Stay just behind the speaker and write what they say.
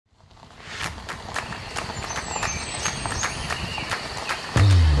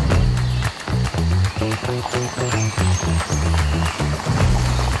I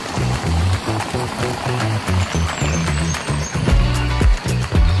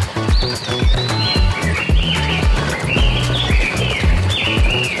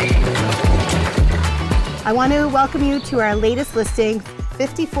want to welcome you to our latest listing,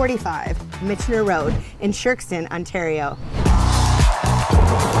 5045 Michener Road in Sherkston, Ontario.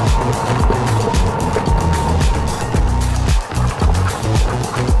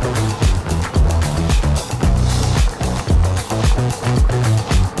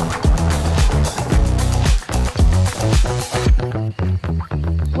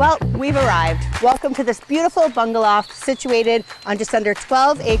 Well, we've arrived. Welcome to this beautiful bungalow situated on just under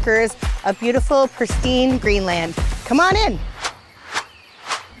 12 acres of beautiful, pristine greenland. Come on in.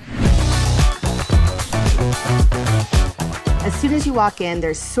 As soon as you walk in,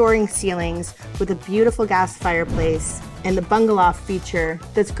 there's soaring ceilings with a beautiful gas fireplace and the bungalow feature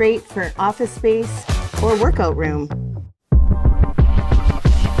that's great for office space or workout room.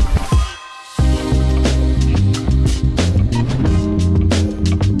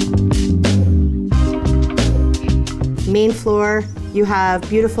 Main floor, you have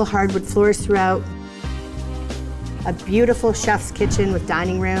beautiful hardwood floors throughout, a beautiful chef's kitchen with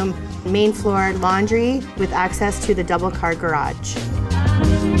dining room, main floor laundry with access to the double car garage.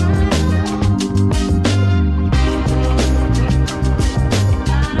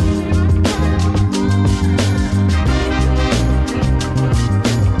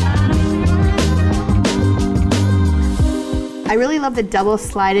 I really love the double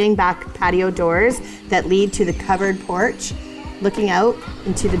sliding back patio doors that lead to the covered porch, looking out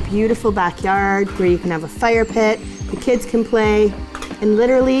into the beautiful backyard where you can have a fire pit, the kids can play, and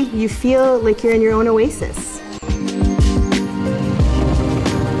literally you feel like you're in your own oasis.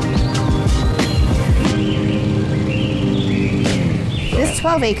 This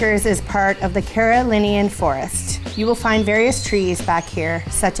 12 acres is part of the Carolinian forest. You will find various trees back here,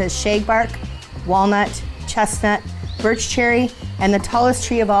 such as shagbark, walnut, chestnut, birch cherry, and the tallest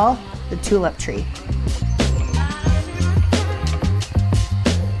tree of all, the tulip tree.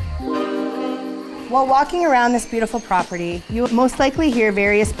 While walking around this beautiful property, you will most likely hear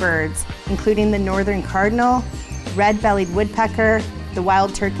various birds, including the northern cardinal, red-bellied woodpecker, the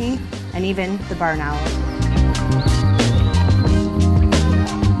wild turkey, and even the barn owl.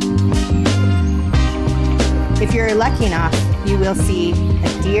 If you're lucky enough, you will see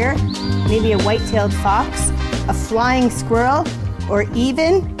a deer, maybe a white-tailed fox, a flying squirrel, or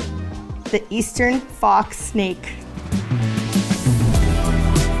even the eastern fox snake.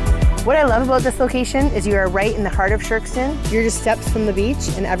 What I love about this location is you are right in the heart of Sherkston. You're just steps from the beach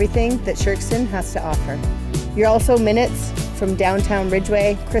and everything that Sherkston has to offer. You're also minutes from downtown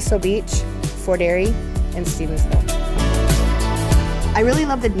Ridgeway, Crystal Beach, Fort Erie, and Stevensville. I really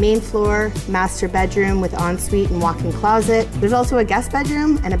love the main floor master bedroom with ensuite and walk-in closet. There's also a guest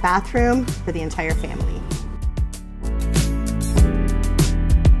bedroom and a bathroom for the entire family.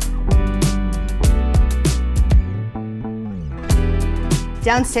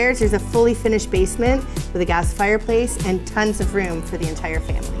 Downstairs, there's a fully finished basement with a gas fireplace and tons of room for the entire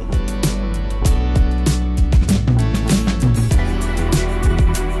family.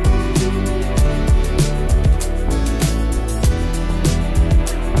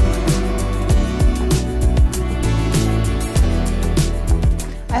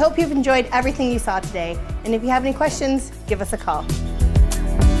 I hope you've enjoyed everything you saw today, and if you have any questions, give us a call.